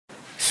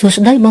សួ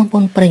ស្តីបងប្អូ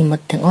នប្រិយមិ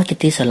ត្តទាំងអស់ជា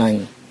ទីស្រឡា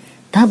ញ់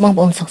តើបង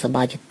ប្អូនសុខសប្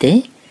បាយទេ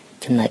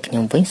ចំណែកខ្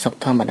ញុំវិញសុខ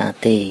ធម្មតា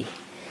ទេ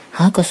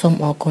ហើយក៏សូម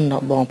អរគុណដ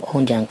ល់បងប្អូ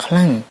នយ៉ាងខ្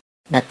លាំង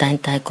ដែលតែង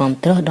តែគាំ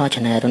ទ្រដល់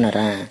Channel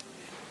Runara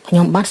ខ្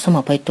ញុំបាទសូម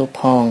អភ័យទោស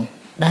ផង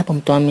ដែលពុំ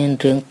ទាន់មាន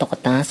រឿងតុក្ក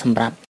តាសម្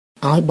រាប់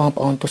ឲ្យបង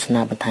ប្អូនទស្ស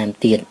នាបន្ថែម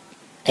ទៀត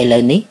ឥឡូ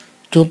វនេះ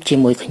ជួបជា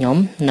មួយខ្ញុំ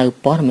នៅ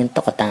ព័ត៌មាន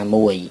តុក្កតា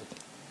មួយ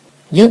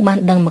យើងបាន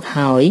ដឹងមក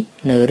ហើយ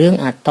នៅរឿង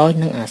អាតូច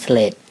និងអាស្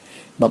លេត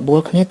បបួល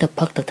គ្នាទៅ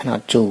ផឹកទឹកត្នោ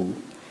តជូរ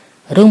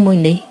រឿងមួយ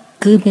នេះ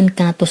គឺមាន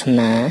ការទស្ស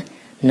នា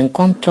និង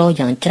គាំទ្រ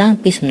យ៉ាងច្រើន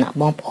ពីសំណាក់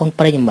បងប្អូន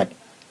ប្រិយមិត្ត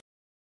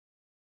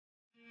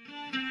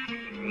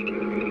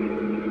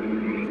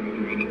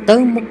ទៅ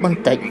មុខបន្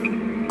តិច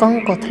កង់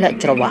ក៏ធ្លាក់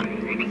ច្រវាក់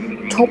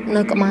ឈប់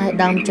នៅក្បែរ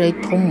ដើមជ្រៃ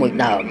ធំមួយ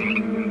ដើម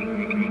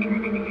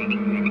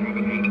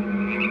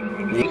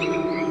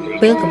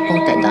ពេលកំពុង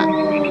តែដាក់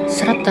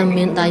ស្រាប់តែ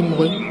មានដៃ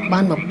មួយបា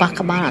នមកប៉ះ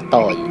ក្បាលអា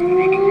តូច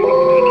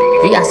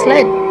យីអាស្លេ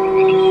ត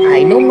ហើ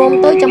យនំ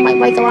ទៅចាំបាច់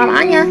វាយក្បាលអ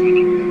ញណា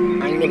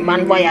អញមានបា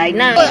នវាយឯង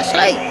ណា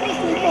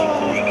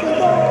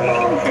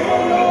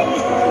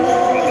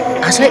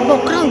អាស្លេតបោក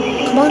ក្រោយ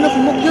ខ្មោចនៅពី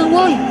មុខយើង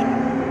វើយ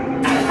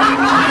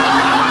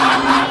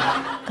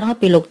ក្រោយ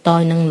ពីលោកត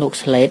យនិងលោក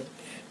ស្លេត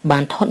បា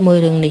នថតមើល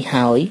រឿងនេះ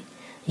ហើយ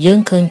យើង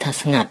ឃើញថា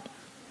ស្ងាត់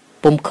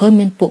ពុំឃើញ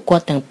មានពួកគា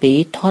ត់ទាំងពីរ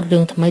ថតរឿ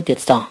ងថ្មីទៀត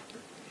សោះ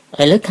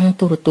ឥឡូវខាង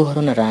ទូរទស្សន៍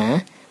រុនរា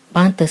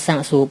បានទៅសាក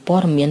សួរព័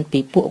ត៌មានពី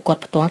ពួកគា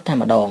ត់ផ្ទាល់តែ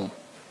ម្ដង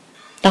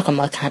តើកុំ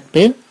ឲ្យខាត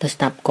ពេលទៅស្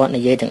ដាប់គាត់និ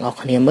យាយទាំងអស់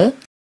គ្នាមើល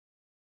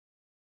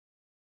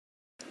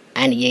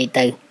អានិយាយ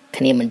ទៅ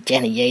គ្នាមិនចេះ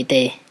និយាយ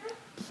ទេ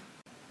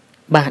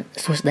បាទ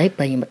សួស្តី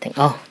ប្រិយមិត្តទាំង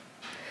អស់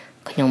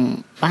ខ្ញុំ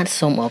បាទ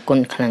សូមអរគុណ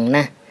ខ្លាំង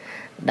ណាស់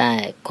ដែ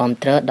លគាំ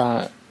ទ្រដ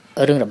ល់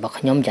រឿងរបស់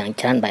ខ្ញុំយ៉ាង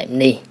ច្រើនបែប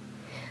នេះ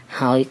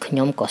ហើយខ្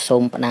ញុំក៏សូ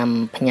មផ្ដាំ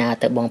ផ្ញើ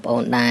ទៅបងប្អូ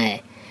នដែរ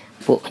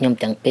ពួកខ្ញុំ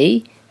ទាំងពីរ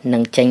នឹ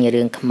ងចេញ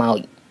រឿងខ្មោច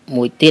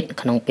មួយទៀត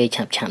ក្នុងពេល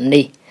ឆាប់ៗ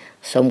នេះ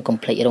សូមកុំ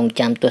ភ្លេចរង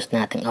ចាំទស្ស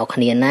នាទាំងអស់គ្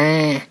នាណា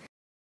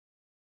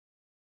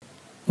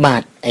បា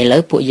ទឥឡូ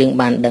វពួកយើង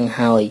បានដឹង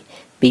ហើយ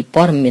ពី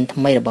ព័ត៌មានថ្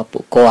មីរបស់ពួ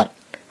កគាត់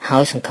ហើ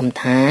យសង្ឃឹម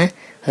ថា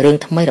រឿង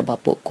ថ្មីរបស់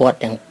ពួកគាត់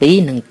ទាំងពីរ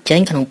នឹងចេញ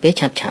ក្នុងពេល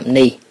ឆាប់ៗ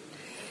នេះ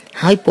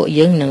ហើយពួក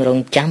យើងនឹងរង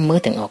ចាំមើល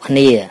ទាំងអស់គ្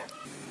នា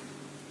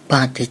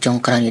បាទទីចុង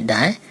ក្រោយនេះ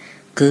ដែរ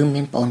គឺ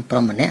មានបងប្រុ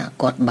សម្នាក់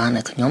គាត់បាន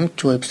ឲ្យខ្ញុំ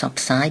ជួយផ្សព្វ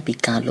ផ្សាយពី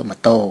ការលក់ម៉ូ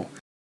តូ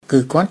គឺ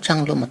គាត់ច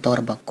ង់លក់ម៉ូតូ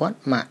របស់គាត់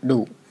ម៉ាកឌូ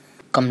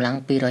កម្លាំង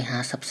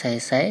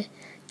 250cc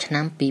ឆ្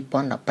នាំ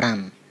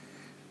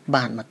 2015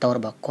 បាទម៉ូតូរ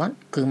បស់គាត់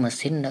គឺម៉ា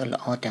ស៊ីននៅ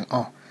ល្អទាំងអ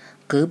ស់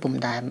គឺពុំ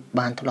ដែល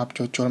បានធ្លាប់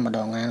ជួសជុលម្ដ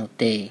ងណានោះ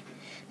ទេ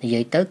និយា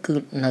យទៅគឺ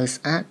នៅ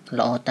ស្អាត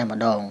ល្អតែម្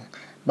ដង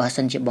បើ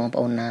សិនជាបងប្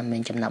អូនណាមា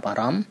នចំណាប់អា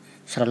រម្មណ៍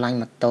ស្រឡាញ់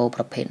ម៉ូតូ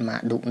ប្រភេទម៉ាក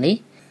ឌូនេះ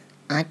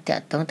អាចតា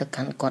ក់ទងទៅ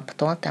កាន់គាត់ផ្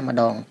ទាល់តែម្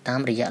ដងតាម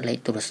រយៈលេខ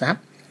ទូរស័ព្ទ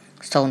081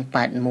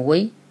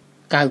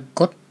 9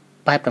គុត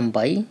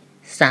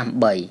88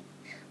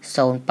 33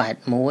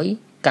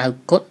 081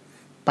 9គុត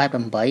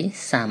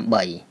88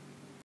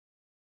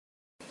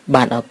 33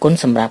បាទអរគុណ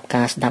សម្រាប់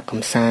ការស្ដាប់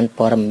កំសាន្ត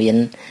ព័ត៌មាន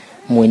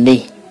មួយ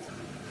នេះ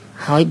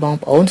ហើយបង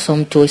ប្អូនសូម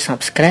ជួយ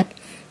Subscribe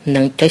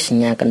និងចុចស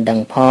ញ្ញាកណ្ដឹង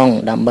ផង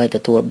ដើម្បីទ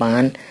ទួលបា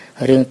ន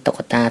រឿងតុក្ក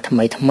តាថ្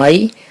មី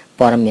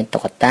ព័ត៌មានតុ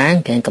ក្កតា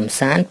ហ្គេមកំ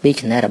សាន្តពី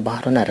Channel របស់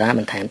Runara ប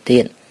ន្ថែមទៀ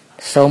ត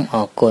សូមអ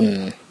រគុណ